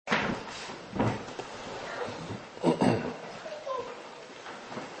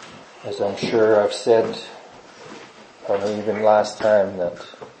As I'm sure I've said, probably even last time, that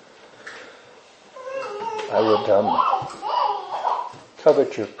I would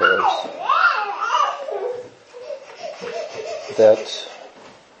covet your prayers. That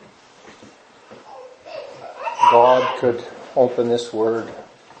God could open this word.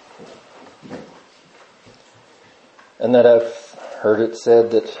 And that I've heard it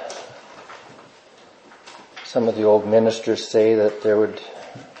said that some of the old ministers say that there would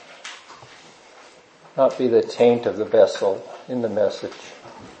not be the taint of the vessel in the message.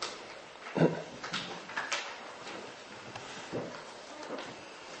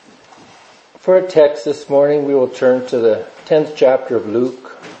 For a text this morning, we will turn to the 10th chapter of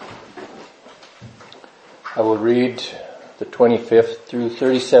Luke. I will read the 25th through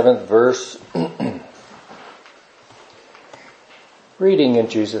 37th verse. Reading in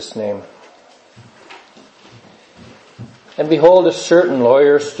Jesus' name. And behold, a certain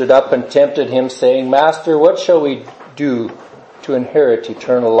lawyer stood up and tempted him, saying, Master, what shall we do to inherit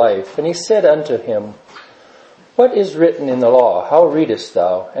eternal life? And he said unto him, What is written in the law? How readest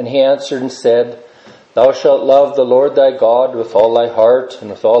thou? And he answered and said, Thou shalt love the Lord thy God with all thy heart,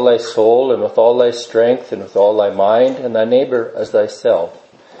 and with all thy soul, and with all thy strength, and with all thy mind, and thy neighbor as thyself.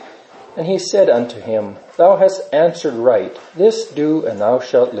 And he said unto him, Thou hast answered right. This do, and thou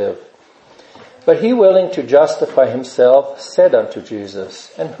shalt live. But he, willing to justify himself, said unto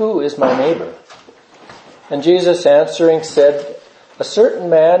Jesus, And who is my neighbor? And Jesus answering said, A certain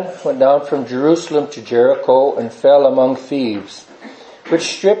man went down from Jerusalem to Jericho, and fell among thieves, which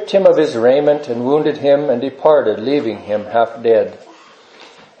stripped him of his raiment, and wounded him, and departed, leaving him half dead.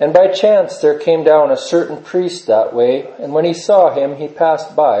 And by chance there came down a certain priest that way, and when he saw him, he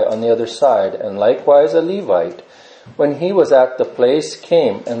passed by on the other side. And likewise a Levite, when he was at the place,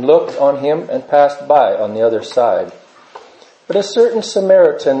 came and looked on him, and passed by on the other side. But a certain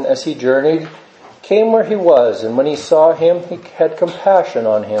Samaritan, as he journeyed, came where he was, and when he saw him, he had compassion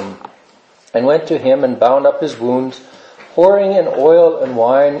on him, and went to him, and bound up his wounds, pouring in oil and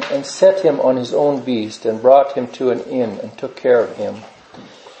wine, and set him on his own beast, and brought him to an inn, and took care of him.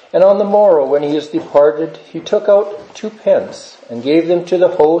 And on the morrow, when he was departed, he took out 2 pence, and gave them to the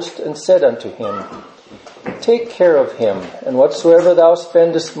host, and said unto him, Take care of him, and whatsoever thou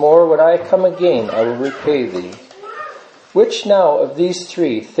spendest more, when I come again, I will repay thee. Which now of these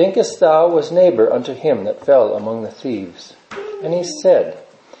 3 thinkest thou was neighbor unto him that fell among the thieves? And he said,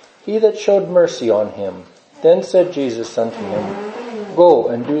 He that showed mercy on him. Then said Jesus unto him, Go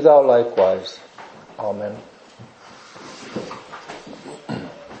and do thou likewise. Amen.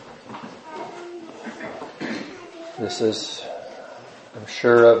 This is, I'm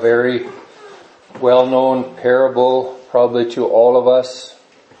sure, a very well-known parable, probably to all of us.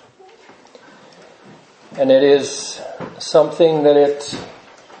 And it is something that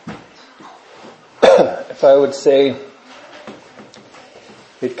if I would say,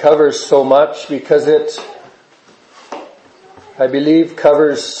 it covers so much, because it, I believe,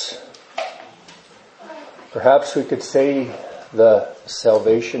 covers, perhaps we could say, the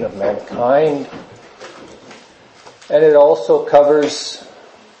salvation of mankind. And it also covers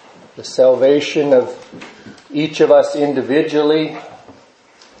the salvation of each of us individually,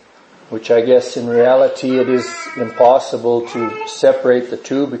 which I guess in reality it is impossible to separate the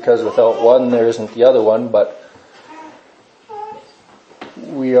two, because without one there isn't the other one. But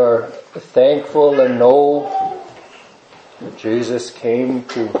we are thankful and know that Jesus came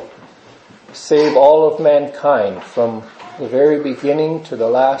to save all of mankind from the very beginning to the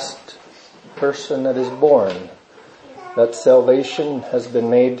last person that is born. That salvation has been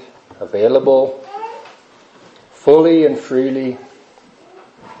made available fully and freely.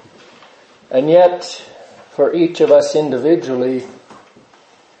 And yet, for each of us individually,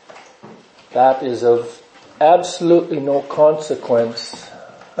 that is of absolutely no consequence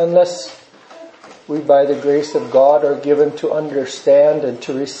unless we, by the grace of God, are given to understand and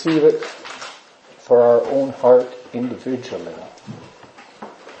to receive it for our own heart individually.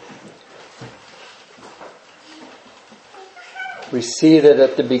 We see that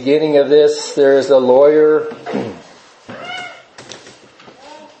at the beginning of this, there is a lawyer,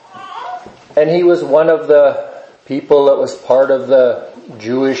 and he was one of the people that was part of the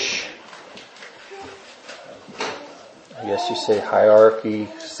Jewish, I guess you say, hierarchy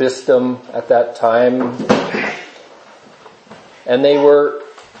system at that time. And they were,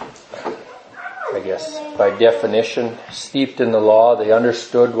 I guess, by definition, steeped in the law. They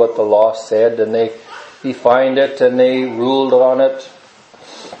understood what the law said, and they defined it, and they ruled on it.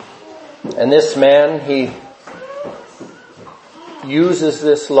 And this man, he uses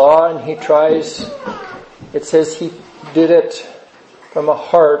this law, and he tries, it says he did it from a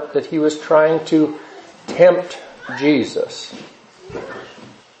heart that he was trying to tempt Jesus.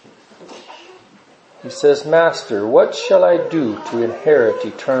 He says, Master, what shall I do to inherit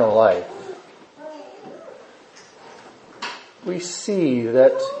eternal life? We see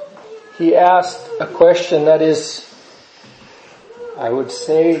that he asked a question that is, I would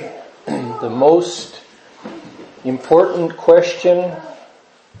say, the most important question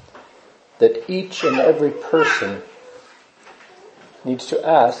that each and every person needs to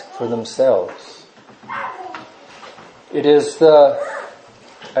ask for themselves. It is the,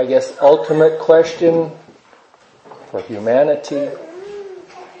 ultimate question for humanity.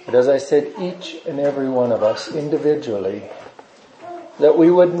 But as I said, each and every one of us individually, that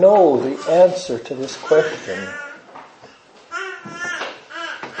we would know the answer to this question.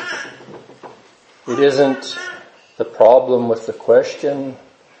 It isn't the problem with the question.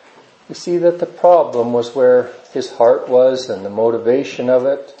 You see that the problem was where his heart was and the motivation of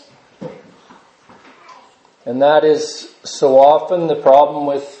it. And that is so often the problem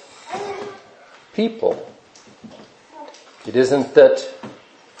with people. It isn't that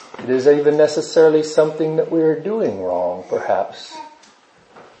it is even necessarily something that we are doing wrong, perhaps.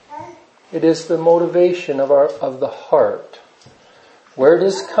 It is the motivation of the heart, where it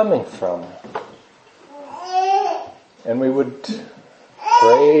is coming from. And we would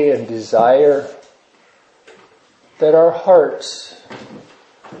pray and desire that our hearts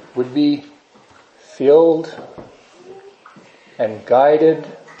would be filled and guided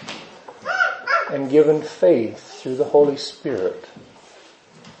and given faith through the Holy Spirit.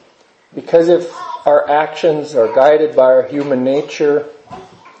 Because if our actions are guided by our human nature,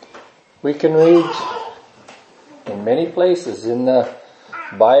 we can read in many places in the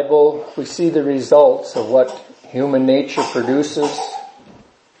Bible, we see the results of what human nature produces.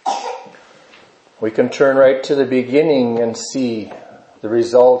 We can turn right to the beginning and see the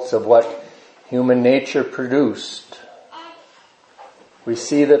results of what human nature produced. We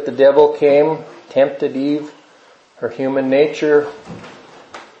see that the devil came, tempted Eve. Her human nature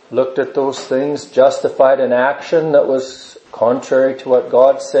looked at those things, justified an action that was contrary to what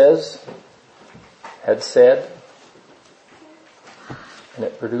God had said, and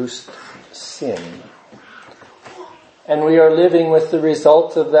it produced sin. And we are living with the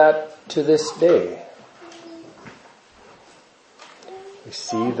result of that to this day. We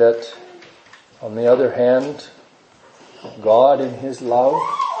see that, on the other hand, God in His love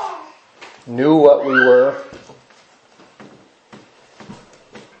knew what we were,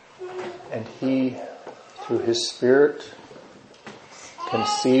 and He, through His Spirit,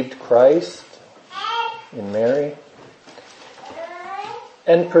 conceived Christ in Mary,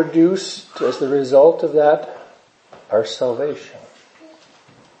 and produced, as the result of that, our salvation.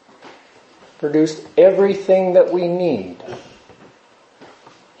 Produced everything that we need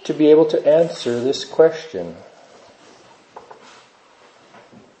to be able to answer this question.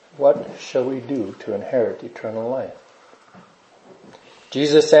 What shall we do to inherit eternal life?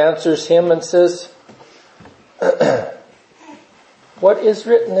 Jesus answers him and says, what is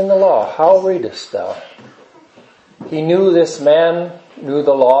written in the law? How readest thou? He knew this man, knew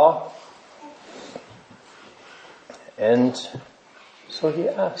the law, and so he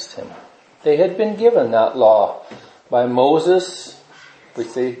asked him. They had been given that law by Moses. We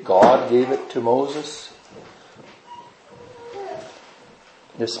say God gave it to Moses.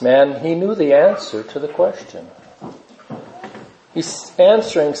 This man, he knew the answer to the question. He's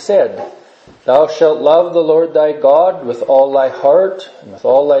answering said, Thou shalt love the Lord thy God with all thy heart, and with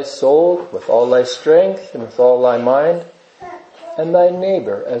all thy soul, with all thy strength, and with all thy mind, and thy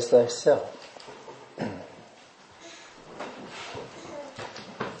neighbor as thyself.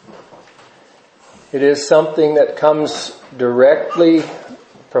 It is something that comes directly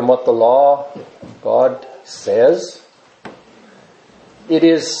from what the law, God says. It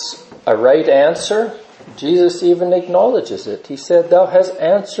is a right answer. Jesus even acknowledges it. He said, Thou hast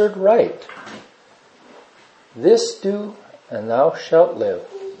answered right. This do, and thou shalt live.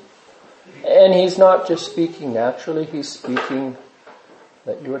 And He's not just speaking naturally, He's speaking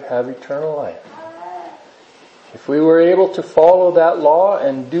that you would have eternal life. If we were able to follow that law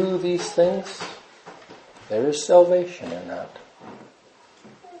and do these things, there is salvation in that.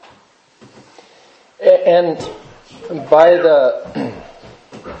 And by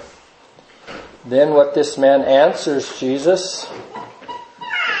then what this man answers Jesus,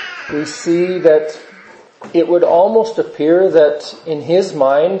 we see that it would almost appear that in his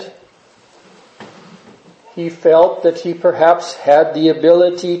mind, he felt that he perhaps had the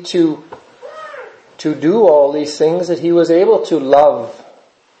ability to do all these things, that he was able to love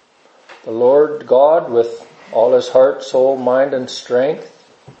the Lord God with all his heart, soul, mind, and strength,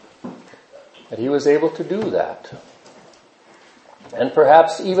 that he was able to do that. And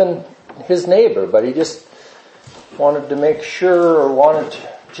perhaps even his neighbor, but he just wanted to make sure, or wanted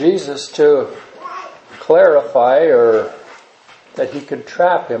Jesus to clarify, or that he could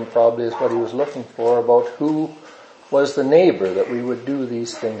trap him, probably is what he was looking for, about who was the neighbor that we would do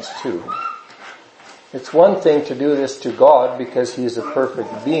these things to. It's one thing to do this to God because he is a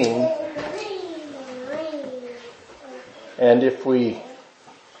perfect being. And if we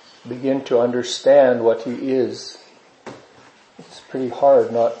begin to understand what he is, it's pretty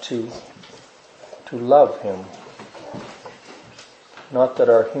hard not to love him. Not that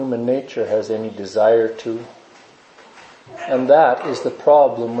our human nature has any desire to. And that is the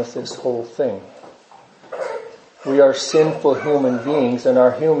problem with this whole thing. We are sinful human beings, and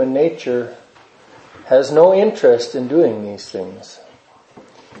our human nature has no interest in doing these things.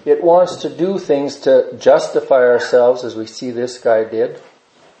 It wants to do things to justify ourselves, as we see this guy did.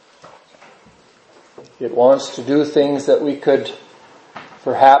 It wants to do things that we could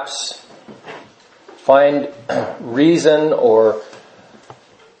perhaps find reason, or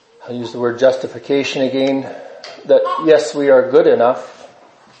I'll use the word justification again, that yes, we are good enough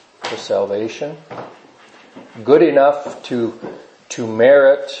for salvation, good enough to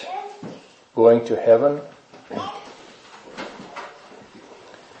merit going to heaven.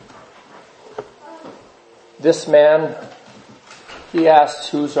 This man, he asks,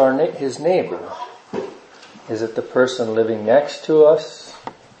 who's his neighbor? Is it the person living next to us?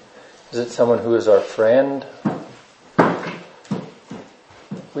 Is it someone who is our friend?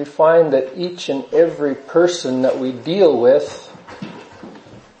 We find that each and every person that we deal with,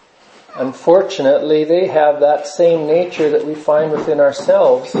 unfortunately, they have that same nature that we find within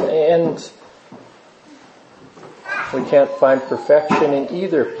ourselves, and we can't find perfection in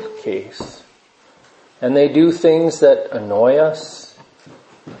either case. And they do things that annoy us,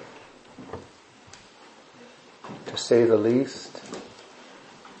 to say the least,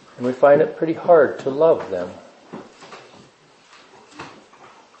 and we find it pretty hard to love them.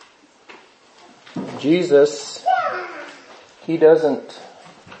 Jesus, he doesn't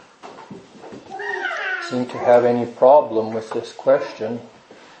seem to have any problem with this question.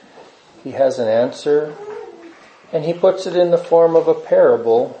 He has an answer, and he puts it in the form of a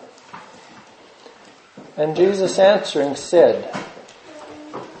parable. And Jesus answering said,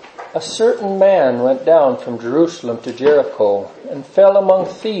 "A certain man went down from Jerusalem to Jericho, and fell among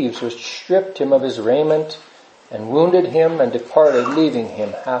thieves, which stripped him of his raiment, and wounded him, and departed, leaving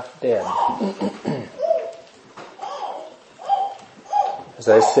him half dead." As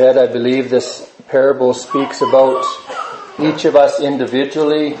I said, I believe this parable speaks about each of us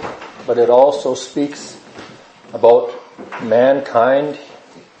individually, but it also speaks about mankind.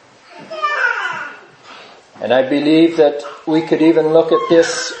 And I believe that we could even look at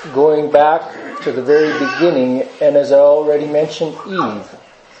this going back to the very beginning, and as I already mentioned, Eve.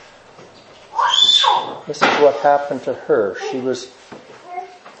 This is what happened to her. She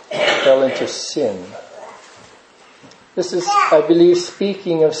fell into sin. This is, I believe,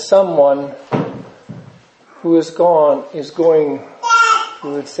 speaking of someone who is going, we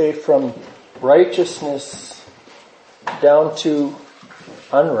would say, from righteousness down to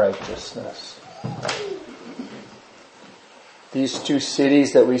unrighteousness. These two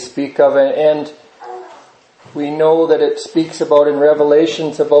cities that we speak of, and we know that it speaks about in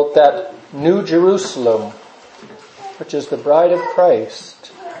Revelations about that New Jerusalem, which is the bride of Christ,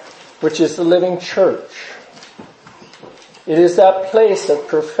 which is the living church. It is that place of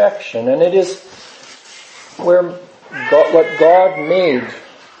perfection, and it is where what God made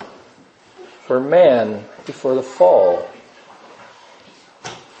for man before the fall.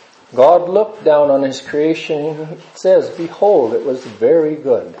 God looked down on his creation, and it says, "Behold, it was very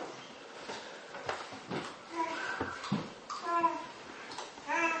good."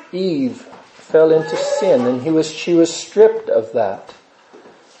 Eve fell into sin, and she was stripped of that.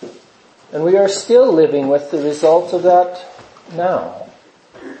 And we are still living with the results of that now.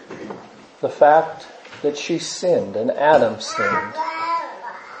 The fact that she sinned and Adam sinned.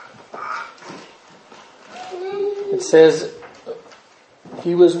 It says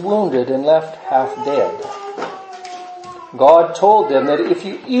he was wounded and left half dead. God told them that if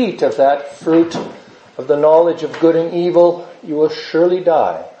you eat of that fruit of the knowledge of good and evil, you will surely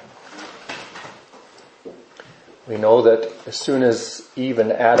die. We know that as soon as Eve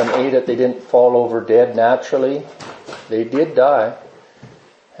and Adam ate it, they didn't fall over dead naturally. They did die.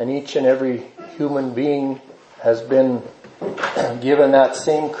 And each and every human being has been given that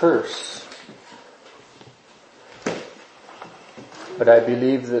same curse. But I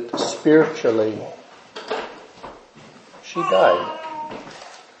believe that spiritually, she died.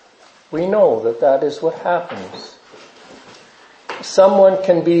 We know that that is what happens. Someone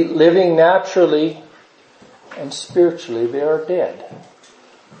can be living naturally and spiritually they are dead.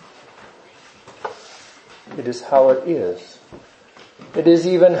 It is how it is. It is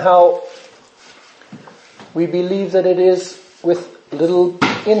even how we believe that it is with little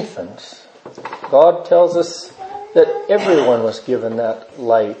infants. God tells us that everyone was given that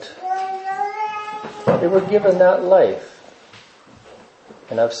light. They were given that life.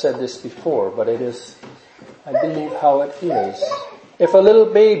 And I've said this before, but it is, I believe, how it is. If a little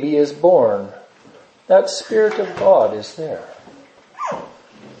baby is born, that Spirit of God is there.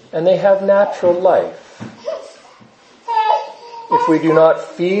 And they have natural life. If we do not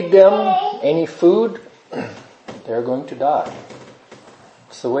feed them any food, they're going to die.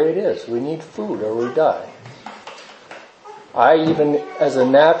 It's the way it is. We need food or we die. I, even as a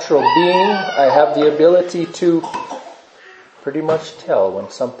natural being, I have the ability to pretty much tell when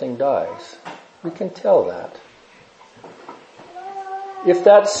something dies. We can tell that. If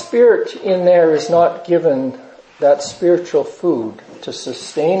that spirit in there is not given that spiritual food to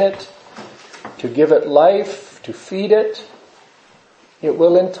sustain it, to give it life, to feed it, it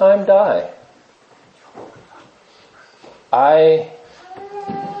will in time die.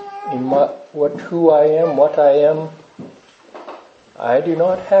 What I am, I do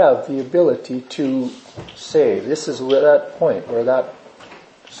not have the ability to say, this is where that point where that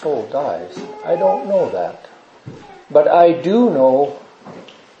soul dies. I don't know that. But I do know,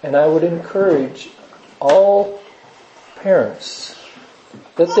 and I would encourage all parents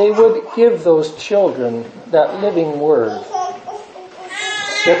that they would give those children that living word.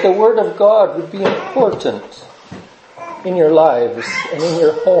 That the Word of God would be important in your lives and in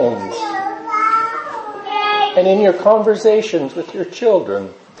your homes and in your conversations with your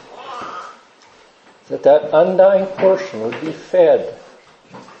children. That undying portion would be fed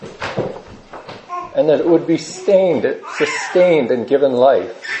and that it would be sustained and given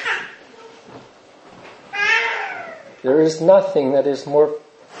life. There is nothing that is more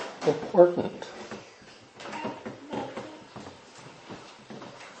important.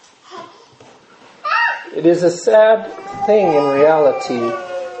 It is a sad thing in reality.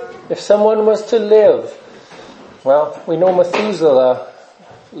 If someone was to live, well, we know Methuselah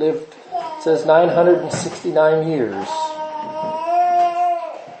lived, it says 969 years.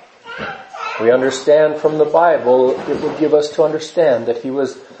 We understand from the Bible, it would give us to understand that he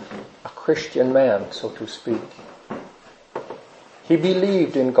was a Christian man, so to speak. He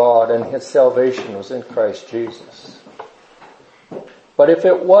believed in God and his salvation was in Christ Jesus. But if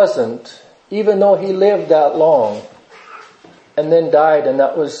it wasn't, even though he lived that long and then died and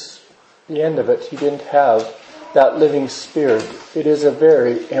that was the end of it, he didn't have that living spirit. It is a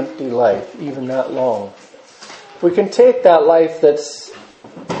very empty life, even that long. We can take that life that's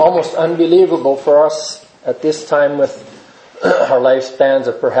almost unbelievable for us at this time with our lifespans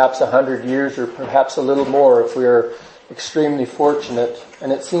of perhaps 100 years or perhaps a little more if we are extremely fortunate.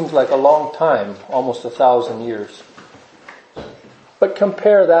 And it seems like a long time, almost 1,000 years. But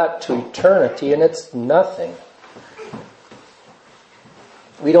compare that to eternity and it's nothing.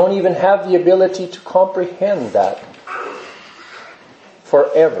 We don't even have the ability to comprehend that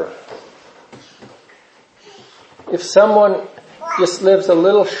forever. If someone just lives a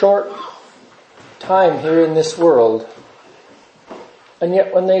little short time here in this world, and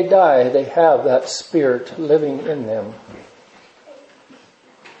yet when they die, they have that spirit living in them.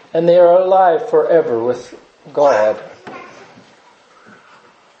 And they are alive forever with God.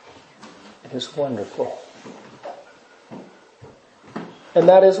 It is wonderful. And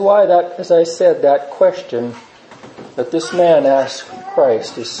that is why that, as I said, that question that this man asked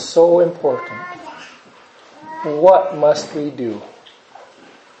Christ is so important. What must we do?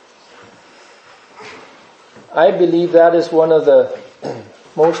 I believe that is one of the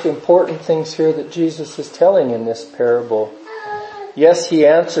most important things here that Jesus is telling in this parable. Yes, he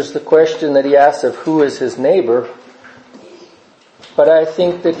answers the question that he asks of who is his neighbor, but I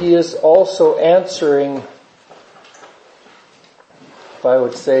think that he is also answering, if I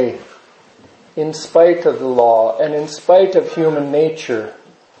would say, in spite of the law and in spite of human nature,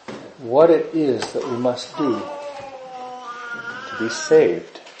 what it is that we must do to be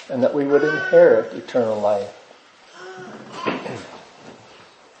saved and that we would inherit eternal life.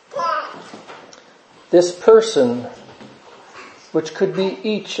 This person, which could be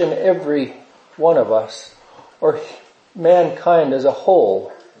each and every one of us, or mankind as a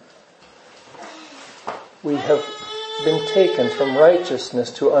whole, we have been taken from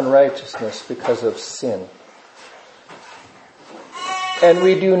righteousness to unrighteousness because of sin. And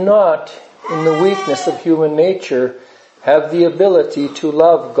we do not, in the weakness of human nature, have the ability to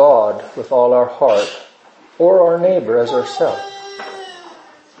love God with all our heart, or our neighbor as ourselves.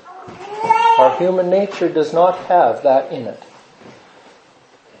 Our human nature does not have that in it.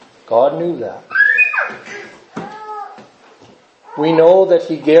 God knew that. We know that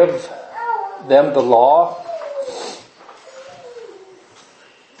He gave them the law.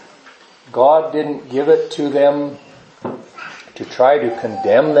 God didn't give it to them to try to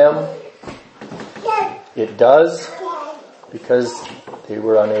condemn them. It does, because they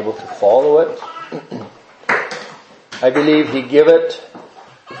were unable to follow it. I believe He gave it,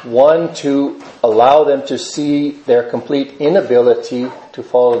 one, to allow them to see their complete inability to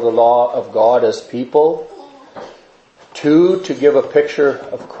follow the law of God as people. Two, to give a picture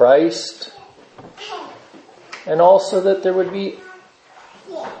of Christ. And also that there would be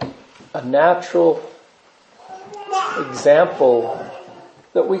a natural example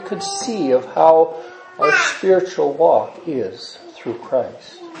that we could see of how our spiritual walk is through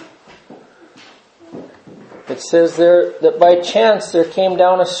Christ. It says there that by chance there came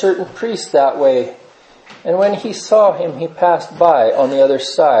down a certain priest that way, and when he saw him, he passed by on the other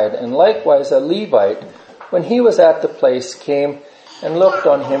side. And likewise a Levite, when he was at the place, came and looked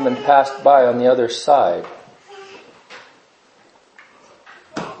on him and passed by on the other side.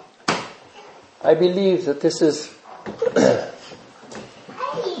 I believe that this is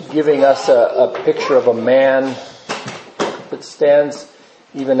giving us a picture of a man that stands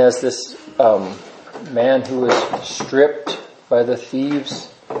even as this man who was stripped by the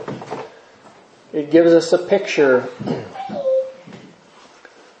thieves. It gives us a picture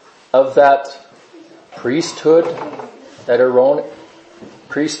of that priesthood, that Aaron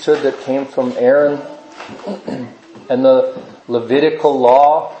priesthood that came from Aaron, and the Levitical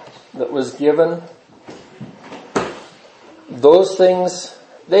law that was given. Those things,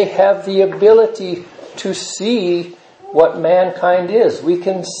 they have the ability to see what mankind is. We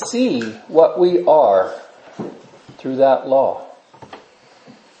can see what we are through that law.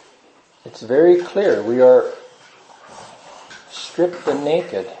 It's very clear. We are stripped and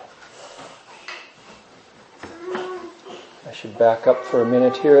naked. I should back up for a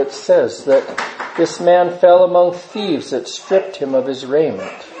minute here. It says that this man fell among thieves that stripped him of his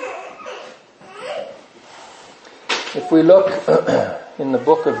raiment. If we look in the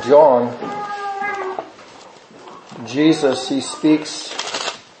book of John, Jesus, He speaks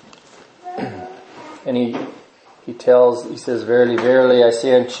and he says, "Verily, verily, I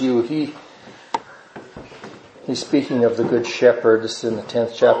say unto you," He's speaking of the Good Shepherd. This is in the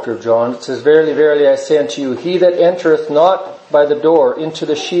 10th chapter of John. It says, "Verily, verily, I say unto you, he that entereth not by the door into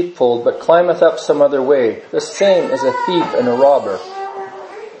the sheepfold, but climbeth up some other way, the same is a thief and a robber."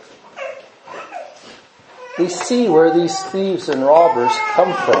 We see where these thieves and robbers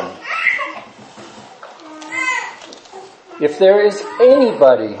come from. If there is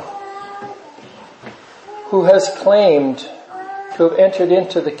anybody who has claimed to have entered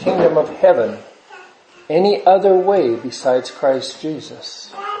into the kingdom of heaven any other way besides Christ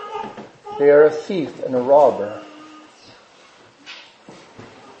Jesus, they are a thief and a robber.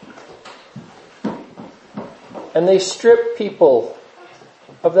 And they strip people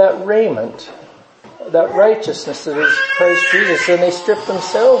of that raiment, that righteousness that is Christ Jesus, and they strip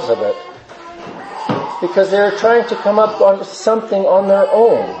themselves of it because they're trying to come up on something on their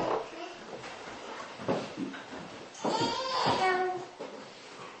own.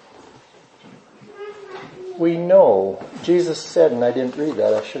 We know, Jesus said, and I didn't read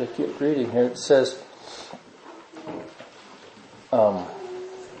that, I should have kept reading here, it says,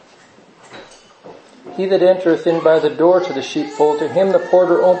 "He that entereth in by the door to the sheepfold, to him the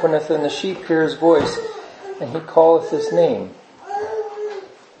porter openeth, and the sheep hear his voice, and he calleth his name."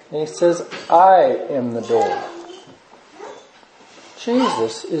 And he says, "I am the door."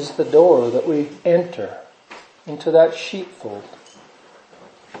 Jesus is the door that we enter into that sheepfold.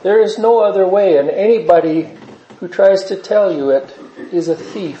 There is no other way, and anybody who tries to tell you it is a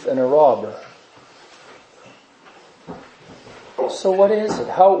thief and a robber. So what is it?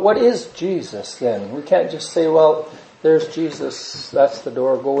 What is Jesus then? We can't just say, well, there's Jesus, that's the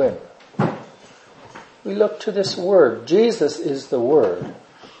door, go in. We look to this word. Jesus is the word.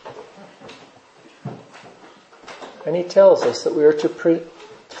 And He tells us that we are to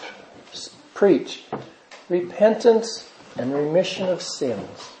preach repentance and remission of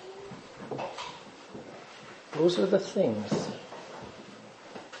sins. Those are the things.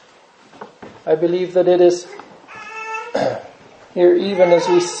 I believe that it is here, even as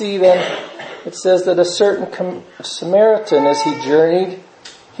we see then, it says that a certain Samaritan, as he journeyed,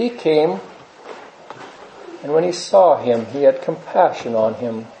 he came, and when he saw him, he had compassion on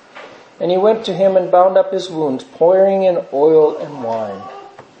him, And he went to him and bound up his wounds, pouring in oil and wine.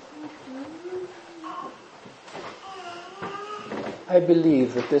 I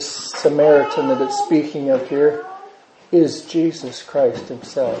believe that this Samaritan that it's speaking of here is Jesus Christ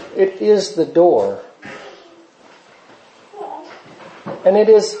himself. It is the door. And it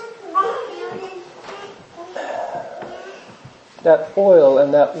is that oil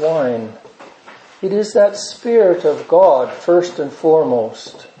and that wine. It is that Spirit of God, first and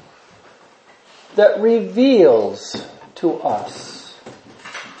foremost, that reveals to us.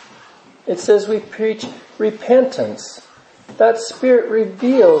 It says we preach repentance. That Spirit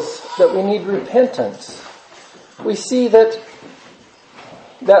reveals that we need repentance. We see that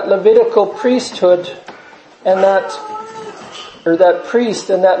Levitical priesthood and that priest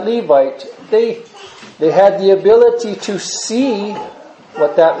and that Levite, they had the ability to see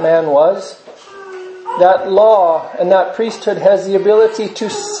what that man was. That law and that priesthood has the ability to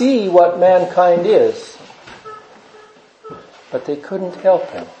see what mankind is. But they couldn't help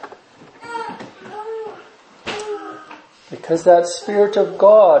him. Because that Spirit of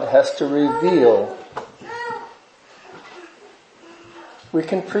God has to reveal. We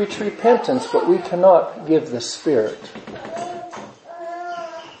can preach repentance, but we cannot give the Spirit.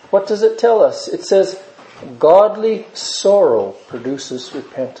 What does it tell us? It says, godly sorrow produces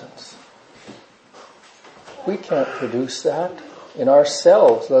repentance. We can't produce that in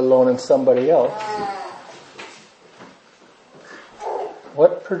ourselves, let alone in somebody else.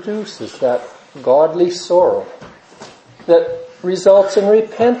 What produces that godly sorrow that results in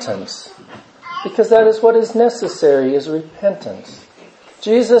repentance? Because that is what is necessary, is repentance.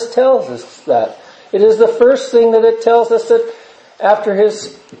 Jesus tells us that. It is the first thing that it tells us, that after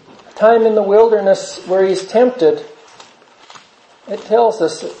his time in the wilderness where he's tempted, it tells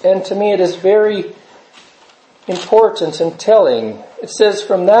us, and to me it is very important and telling. It says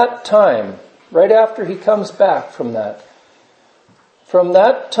from that time, right after he comes back from that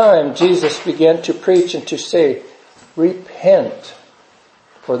time Jesus began to preach and to say, repent,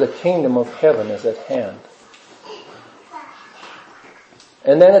 for the kingdom of heaven is at hand.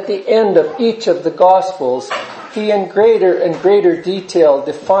 And then at the end of each of the Gospels, he in greater and greater detail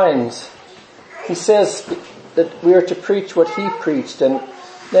defines. He says that we are to preach what he preached, and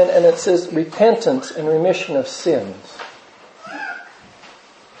it says repentance and remission of sins.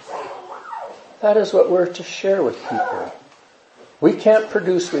 That is what we're to share with people. We can't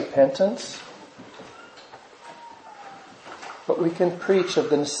produce repentance, but we can preach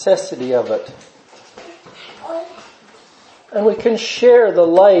of the necessity of it. And we can share the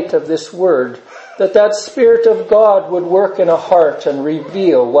light of this word, that Spirit of God would work in a heart and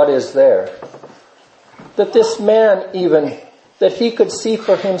reveal what is there. That this man even, that he could see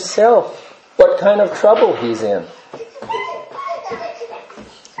for himself what kind of trouble he's in.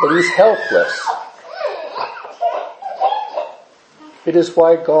 But he's helpless. It is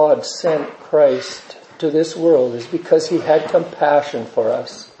why God sent Christ to this world, is because he had compassion for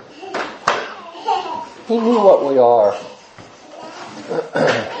us. He knew what we are.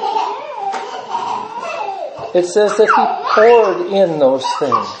 It says that he poured in those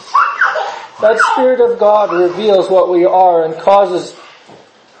things. That Spirit of God reveals what we are and causes...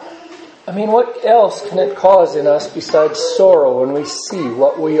 what else can it cause in us besides sorrow when we see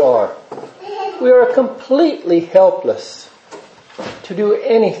what we are? We are completely helpless to do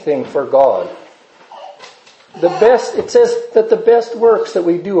anything for God. It says that the best works that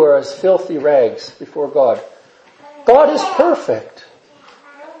we do are as filthy rags before God. God is perfect.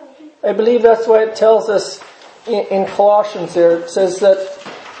 I believe that's why it tells us in Colossians there, it says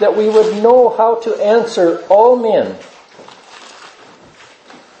that we would know how to answer all men.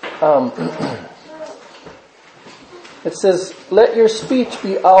 It says, let your speech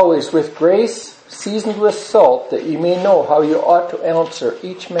be always with grace, seasoned with salt, that ye may know how you ought to answer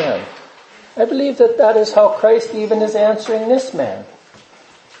each man. I believe that is how Christ even is answering this man.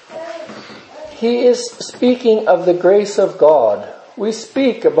 He is speaking of the grace of God. We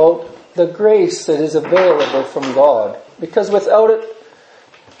speak about the grace that is available from God, because without it,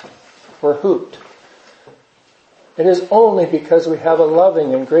 we're hooped. It is only because we have a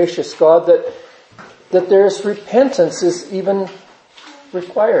loving and gracious God that there's repentance is even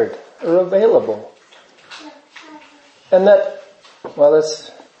required or available. And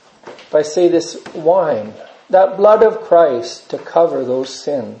if I say this, wine, that blood of Christ to cover those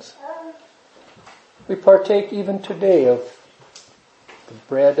sins. We partake even today of the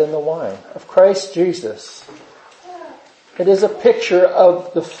bread and the wine of Christ Jesus. It is a picture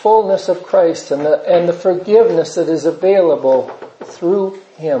of the fullness of Christ and the forgiveness that is available through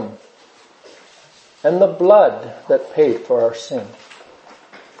him, and the blood that paid for our sin.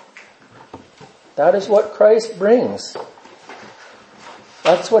 That is what Christ brings.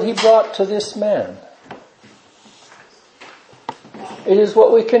 That's what he brought to this man. It is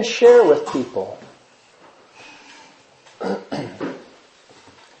what we can share with people.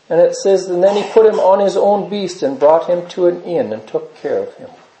 And it says, and then he put him on his own beast and brought him to an inn and took care of him.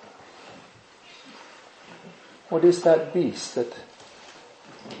 What is that beast that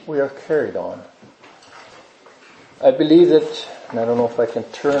we are carried on? I believe that, and I don't know if I can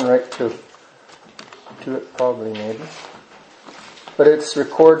turn right to it, probably maybe, but it's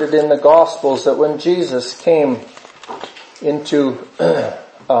recorded in the Gospels that when Jesus came into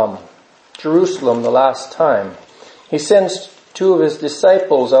Jerusalem the last time, he sends two of his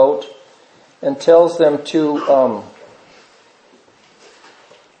disciples out and tells them to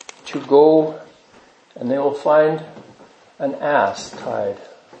go, and they will find an ass tied,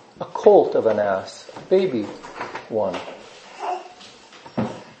 a colt of an ass, a baby one.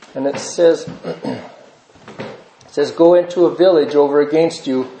 And it says, go into a village over against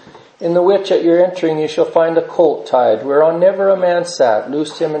you, in the which at your entering you shall find a colt tied, whereon never a man sat.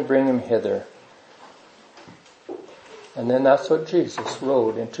 Loose him and bring him hither. And then that's what Jesus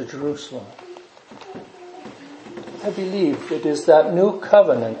rode into Jerusalem. I believe it is that new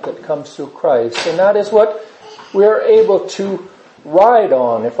covenant that comes through Christ. And that is what we are able to ride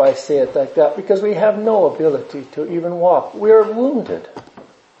on, if I say it like that, because we have no ability to even walk. We are wounded.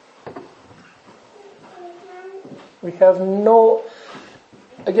 We have no...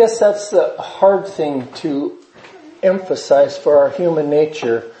 I guess that's the hard thing to emphasize for our human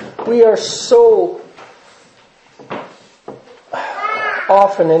nature. We are so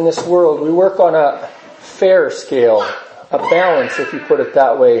often in this world, we work on a fair scale, a balance, if you put it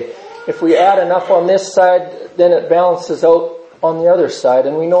that way. If we add enough on this side, then it balances out on the other side.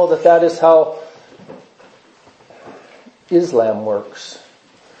 And we know that that is how Islam works.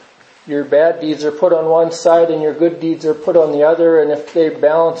 Your bad deeds are put on one side and your good deeds are put on the other, and if they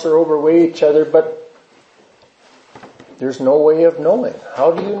balance or overweigh each other, but there's no way of knowing.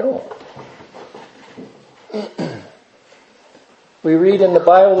 How do you know? We read in the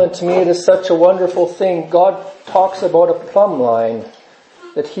Bible, and to me it is such a wonderful thing. God talks about a plumb line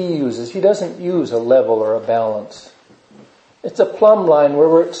that he uses. He doesn't use a level or a balance. It's a plumb line where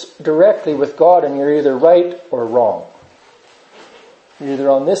we're directly with God and you're either right or wrong. You're either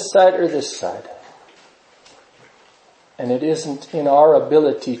on this side or this side. And it isn't in our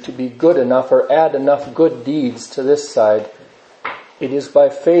ability to be good enough or add enough good deeds to this side. It is by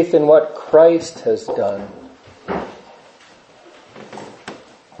faith in what Christ has done.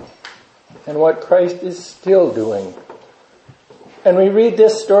 And what Christ is still doing. And we read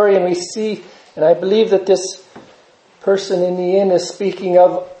this story and we see, and I believe that this person in the inn is speaking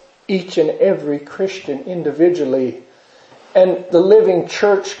of each and every Christian individually and the living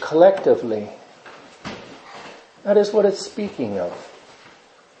church collectively. That is what it's speaking of.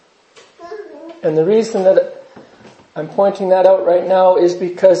 And the reason that I'm pointing that out right now is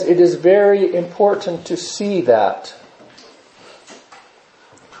because it is very important to see that.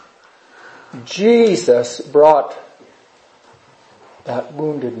 Jesus brought that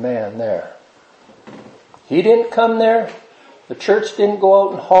wounded man there. He didn't come there. The church didn't go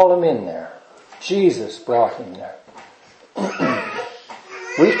out and haul him in there. Jesus brought him there.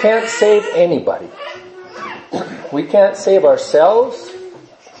 We can't save anybody. We can't save ourselves.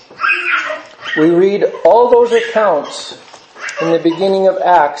 We read all those accounts in the beginning of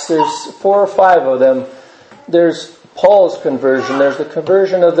Acts. There's 4 or 5 of them. There's Paul's conversion. There's the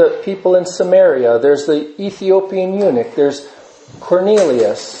conversion of the people in Samaria. There's the Ethiopian eunuch. There's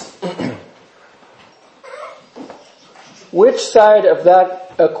Cornelius. Which side of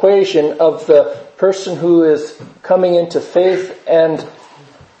that equation of the person who is coming into faith and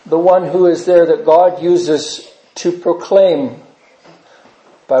the one who is there that God uses to proclaim,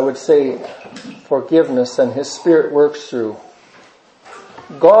 I would say, forgiveness and His Spirit works through?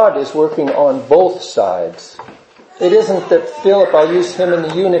 God is working on both sides. It isn't that Philip, I'll use him and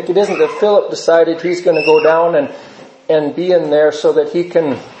the eunuch, it isn't that Philip decided he's going to go down and be in there so that he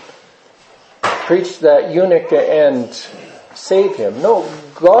can preach to that eunuch and save him. No,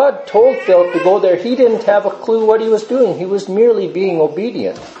 God told Philip to go there. He didn't have a clue what he was doing. He was merely being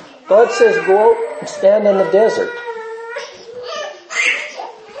obedient. God says, go out and stand in the desert.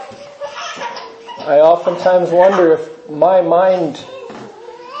 I oftentimes wonder if my mind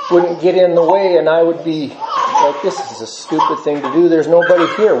wouldn't get in the way and I would be like, this is a stupid thing to do. There's nobody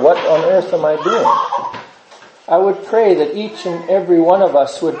here. What on earth am I doing? I would pray that each and every one of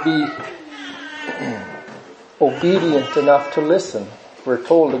us would be obedient enough to listen. We're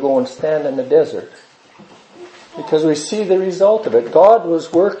told to go and stand in the desert. Because we see the result of it. God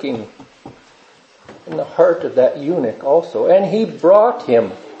was working in the heart of that eunuch also. And he brought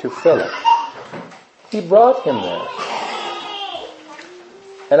him to Philip. He brought him there.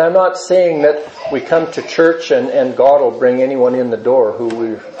 And I'm not saying that we come to church and God will bring anyone in the door who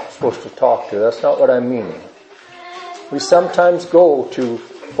we're supposed to talk to. That's not what I'm meaning. We sometimes go to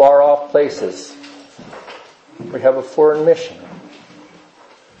far off places. We have a foreign mission.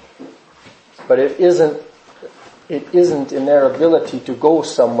 But it isn't in their ability to go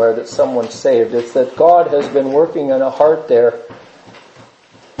somewhere that someone's saved. It's that God has been working in a heart there,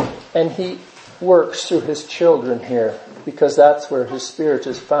 and He works through His children here, because that's where His Spirit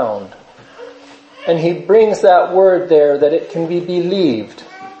is found. And He brings that word there that it can be believed.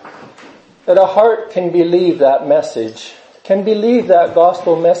 That a heart can believe that message, can believe that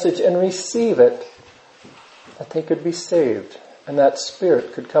gospel message and receive it. That they could be saved. And that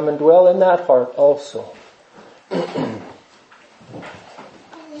Spirit could come and dwell in that heart also.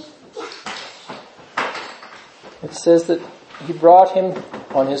 It says that He brought him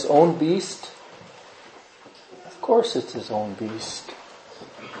on His own beast. Of course it's His own beast.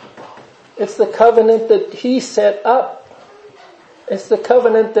 It's the covenant that He set up. It's the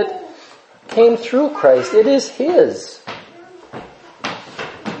covenant that came through Christ. It is His.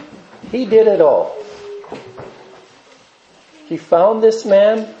 He did it all. He found this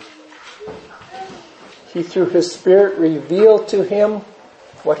man. He, through His Spirit, revealed to him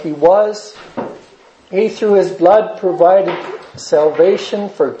what he was. He, through His blood, provided salvation,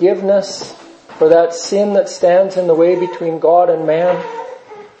 forgiveness for that sin that stands in the way between God and man.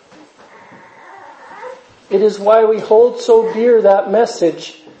 It is why we hold so dear that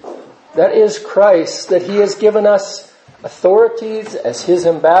message that is Christ, that He has given us authorities as His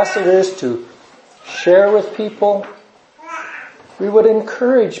ambassadors to share with people. We would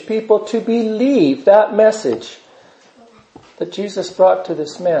encourage people to believe that message that Jesus brought to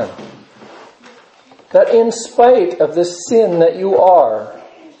this man. That in spite of the sin that you are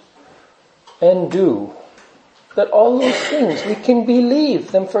and do, that all those things, we can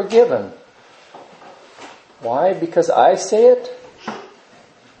believe them forgiven. Why? Because I say it?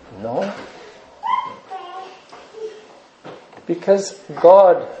 No. Because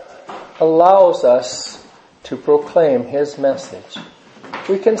God allows us to proclaim His message.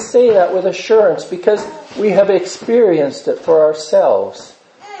 We can say that with assurance because we have experienced it for ourselves.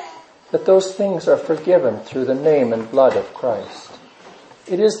 That those things are forgiven through the name and blood of Christ.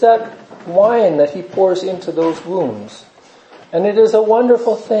 It is that wine that He pours into those wounds. And it is a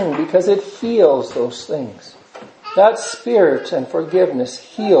wonderful thing because it heals those things. That Spirit and forgiveness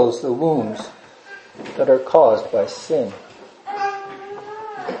heals the wounds that are caused by sin.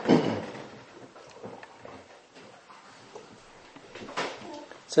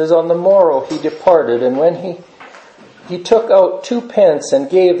 It says, on the morrow He departed, and when he took out 2 pence and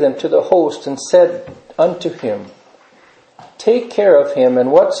gave them to the host, and said unto him, take care of him, and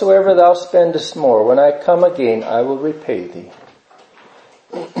whatsoever thou spendest more, when I come again, I will repay thee.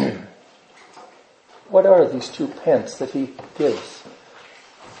 What are these 2 pence that He gives?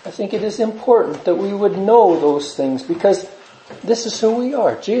 I think it is important that we would know those things, because this is who we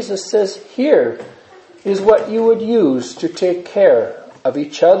are. Jesus says, here is what you would use to take care of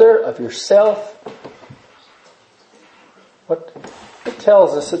each other, of yourself. What it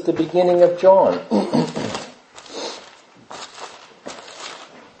tells us at the beginning of John.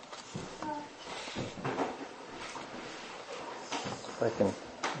 If I can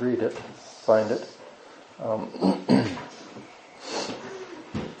read it, find it.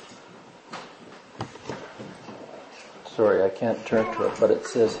 Sorry, I can't turn to it, but it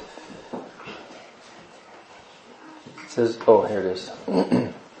says, oh, here it is.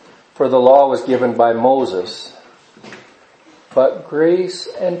 For the law was given by Moses, but grace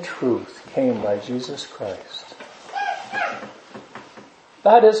and truth came by Jesus Christ.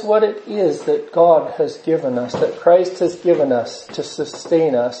 That is what it is that God has given us, that Christ has given us to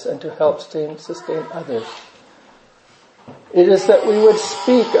sustain us and to help sustain others. It is that we would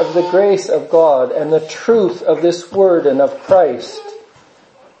speak of the grace of God and the truth of this word and of Christ.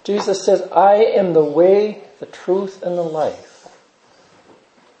 Jesus says, I am the way, the truth, and the life.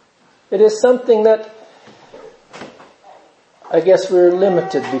 It is something that I guess we're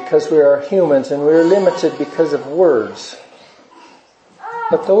limited because we are humans, and we're limited because of words.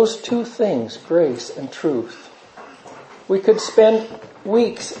 But those 2 things, grace and truth, we could spend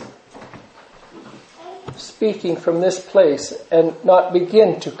weeks speaking from this place and not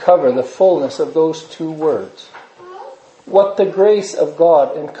begin to cover the fullness of those 2 words. What the grace of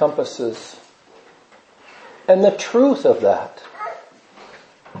God encompasses and the truth of that.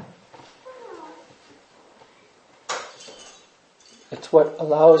 It's what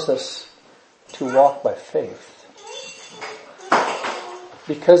allows us to walk by faith.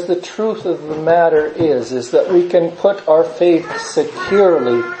 Because the truth of the matter is that we can put our faith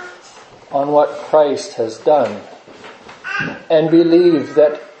securely on what Christ has done and believe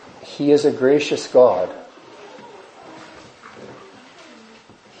that He is a gracious God.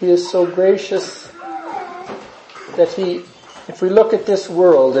 He is so gracious that if we look at this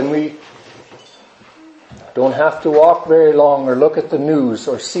world and we don't have to walk very long or look at the news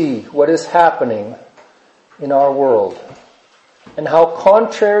or see what is happening in our world and how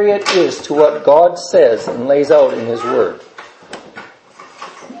contrary it is to what God says and lays out in His Word.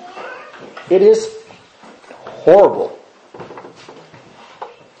 It is horrible.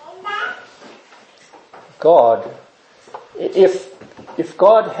 God, if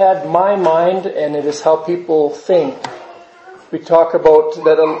God had my mind, and it is how people think, we talk about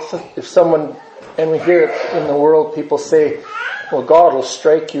that if someone, and we hear it in the world, people say, well, God will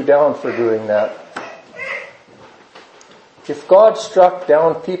strike you down for doing that. If God struck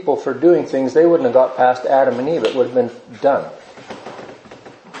down people for doing things, they wouldn't have got past Adam and Eve. It would have been done.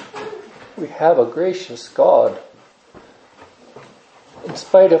 We have a gracious God. In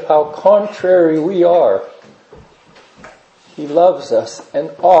spite of how contrary we are, He loves us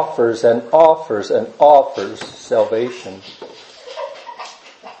and offers and offers and offers salvation.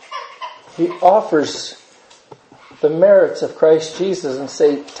 He offers the merits of Christ Jesus and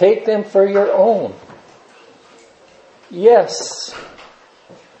say, take them for your own. Yes,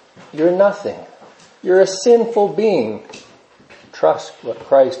 you're nothing. You're a sinful being. Trust what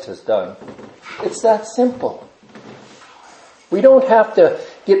Christ has done. It's that simple. We don't have to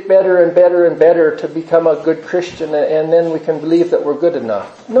get better and better and better to become a good Christian and then we can believe that we're good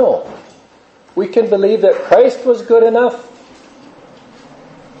enough. No. We can believe that Christ was good enough.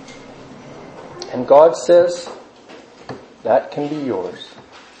 And God says, that can be yours.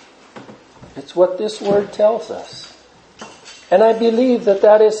 It's what this Word tells us. And I believe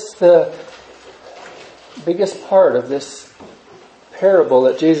that is the biggest part of this parable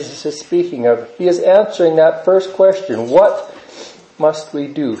that Jesus is speaking of. He is answering that first question, what must we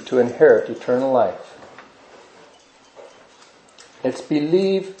do to inherit eternal life? It's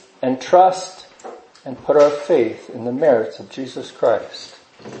believe and trust and put our faith in the merits of Jesus Christ.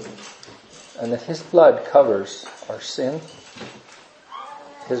 And that His blood covers our sin.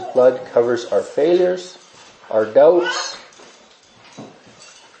 His blood covers our failures, our doubts.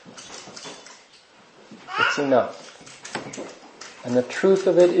 It's enough. And the truth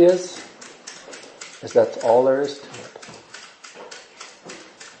of it is that's all there is to it.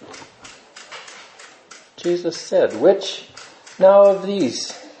 Jesus said, which now of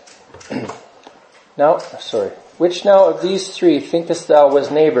these three thinkest thou was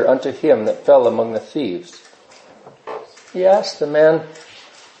neighbor unto him that fell among the thieves? He asked the man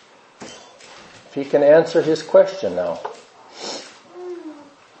if he can answer his question now.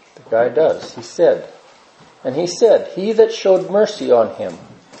 The guy does. He said, he that showed mercy on him.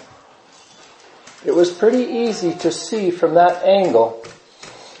 It was pretty easy to see from that angle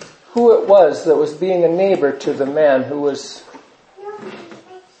who it was that was being a neighbor to the man who was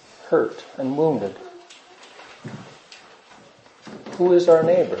hurt and wounded. Who is our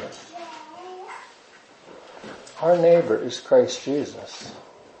neighbor? Our neighbor is Christ Jesus.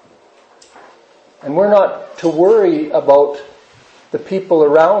 And we're not to worry about the people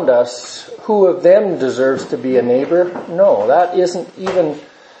around us, who of them deserves to be a neighbor. No, that isn't even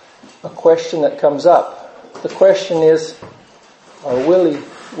a question that comes up. The question is, are we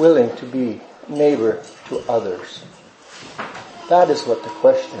willing to be neighbor to others? That is what the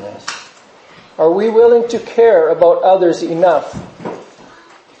question is. Are we willing to care about others enough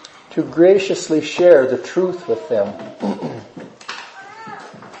to graciously share the truth with them?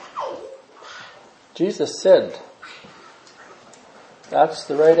 Jesus said, that's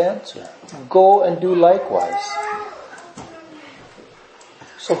the right answer. Go and do likewise.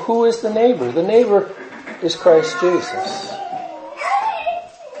 So who is the neighbor? The neighbor is Christ Jesus.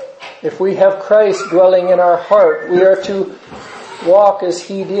 If we have Christ dwelling in our heart, we are to walk as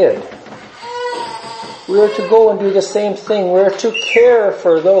He did. We are to go and do the same thing. We are to care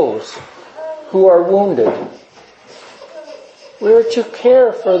for those who are wounded. We are to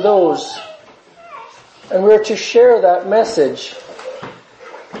care for those, and we are to share that message.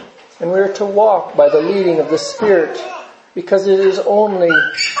 And we are to walk by the leading of the Spirit, because it is only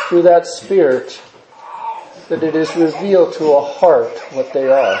through that Spirit that it is revealed to a heart what they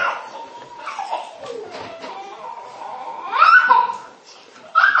are.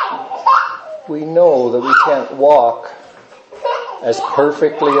 We know that we can't walk as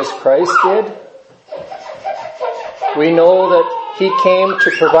perfectly as Christ did. We know that He came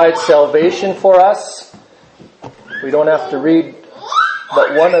to provide salvation for us. We don't have to read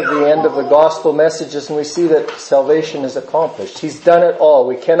but one of the end of the gospel messages and we see that salvation is accomplished. He's done it all.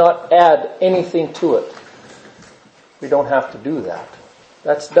 We cannot add anything to it. We don't have to do that.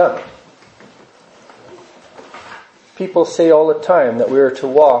 That's done. People say all the time that we are to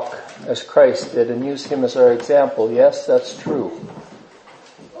walk as Christ did and use Him as our example. Yes, that's true.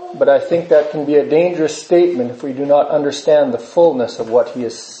 But I think that can be a dangerous statement if we do not understand the fullness of what He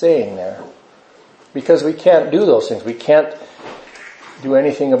is saying there. Because we can't do those things. We can't do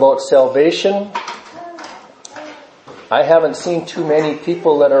anything about salvation. I haven't seen too many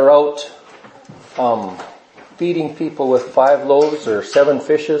people that are out feeding people with 5 loaves or 7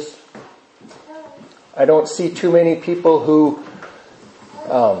 fishes. I don't see too many people who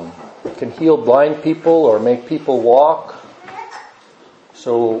can heal blind people or make people walk.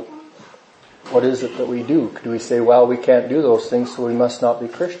 So what is it that we do? Do we say, well, we can't do those things, so we must not be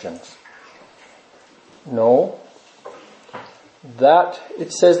Christians? No. That,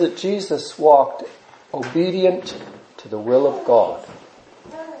 it says that Jesus walked obedient to the will of God.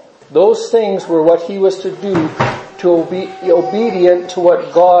 Those things were what He was to do, to be obedient to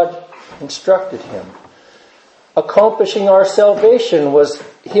what God instructed Him. Accomplishing our salvation was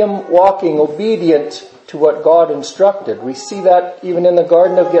Him walking obedient to what God instructed. We see that even in the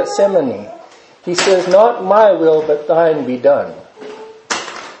Garden of Gethsemane. He says, not my will, but thine be done.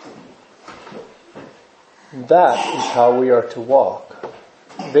 That is how we are to walk.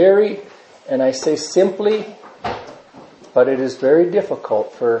 Very, and I say simply, but it is very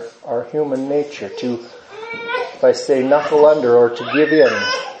difficult for our human nature to, if I say knuckle under or to give in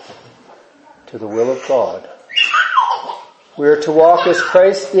to the will of God. We are to walk as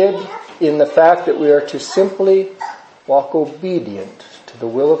Christ did in the fact that we are to simply walk obedient to the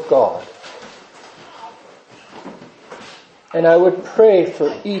will of God. And I would pray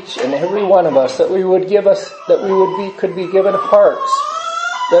for each and every one of us that could be given hearts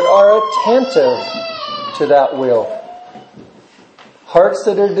that are attentive to that will. Hearts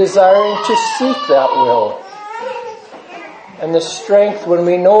that are desiring to seek that will. And the strength when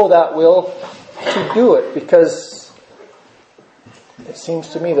we know that will to do it, because it seems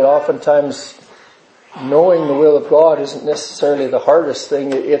to me that oftentimes knowing the will of God isn't necessarily the hardest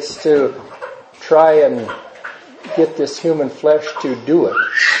thing. It's to try and get this human flesh to do it.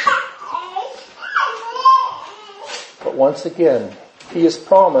 But once again, He has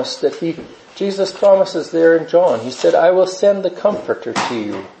promised that Jesus promises there in John. He said, I will send the Comforter to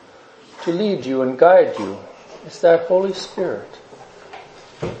you, to lead you and guide you. It's that Holy Spirit.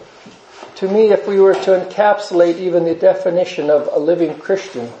 To me, if we were to encapsulate even the definition of a living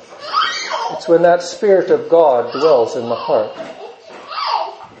Christian, it's when that Spirit of God dwells in the heart.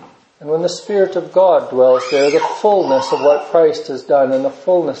 And when the Spirit of God dwells there, the fullness of what Christ has done and the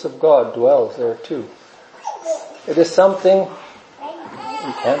fullness of God dwells there too. It is something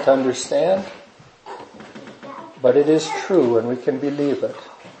we can't understand, but it is true and we can believe it.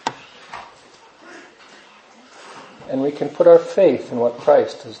 And we can put our faith in what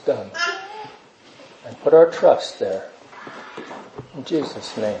Christ has done and put our trust there. In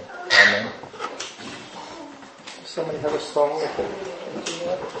Jesus' name, amen. Does somebody have a song with it?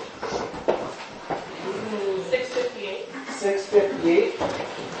 658.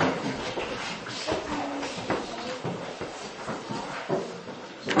 658.